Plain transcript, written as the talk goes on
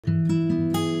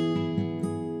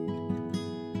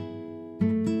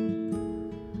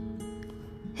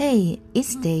Today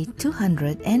is day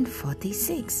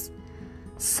 246.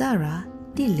 Sarah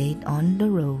delayed on the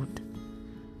road.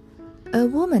 A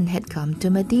woman had come to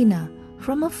Medina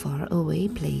from a faraway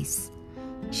place.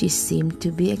 She seemed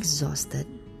to be exhausted.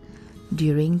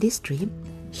 During this trip,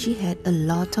 she had a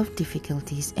lot of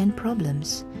difficulties and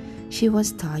problems. She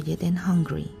was tired and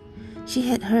hungry. She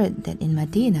had heard that in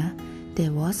Medina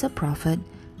there was a prophet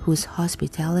whose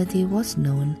hospitality was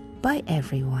known by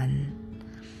everyone.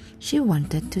 She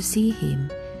wanted to see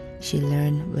him. She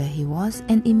learned where he was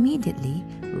and immediately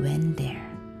went there.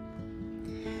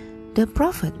 The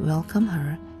prophet welcomed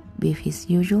her with his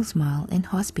usual smile and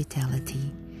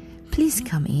hospitality. "Please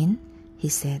come in," he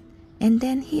said, and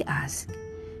then he asked,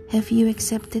 "Have you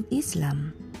accepted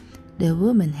Islam?" The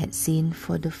woman had seen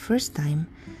for the first time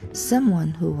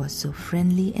someone who was so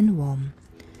friendly and warm.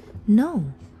 "No,"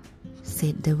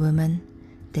 said the woman.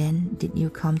 "Then did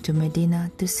you come to Medina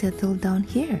to settle down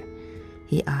here?"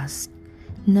 he asked.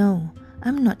 "No,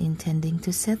 I'm not intending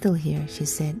to settle here," she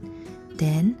said.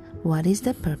 "Then what is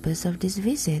the purpose of this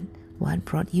visit? What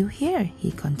brought you here?"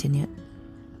 he continued.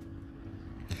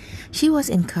 She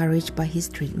was encouraged by his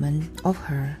treatment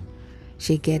of her.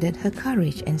 She gathered her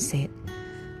courage and said,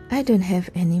 "I don't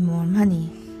have any more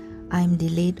money. I'm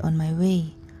delayed on my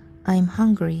way. I'm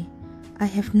hungry. I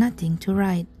have nothing to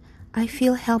write. I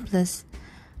feel helpless.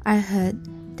 I heard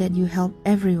that you help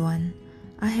everyone.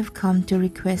 I have come to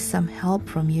request some help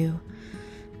from you.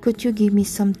 Could you give me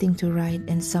something to write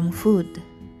and some food?"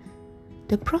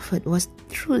 The prophet was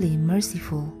truly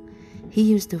merciful. He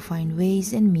used to find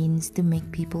ways and means to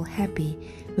make people happy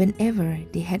whenever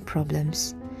they had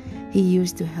problems. He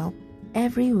used to help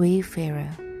every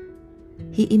wayfarer.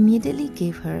 He immediately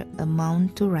gave her a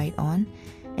mount to ride on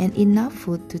and enough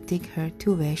food to take her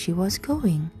to where she was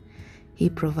going. He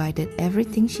provided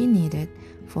everything she needed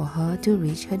for her to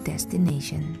reach her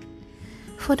destination.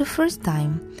 For the first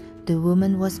time, the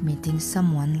woman was meeting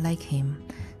someone like him,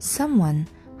 someone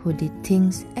who did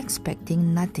things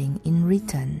expecting nothing in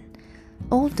return.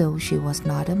 Although she was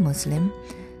not a Muslim,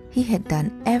 he had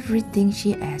done everything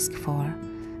she asked for.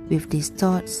 With these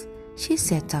thoughts, she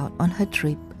set out on her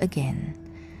trip again.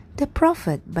 The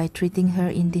prophet, by treating her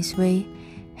in this way,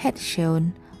 had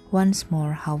shown once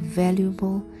more how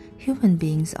valuable human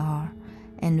beings are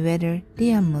and whether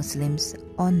they are Muslims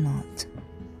or not.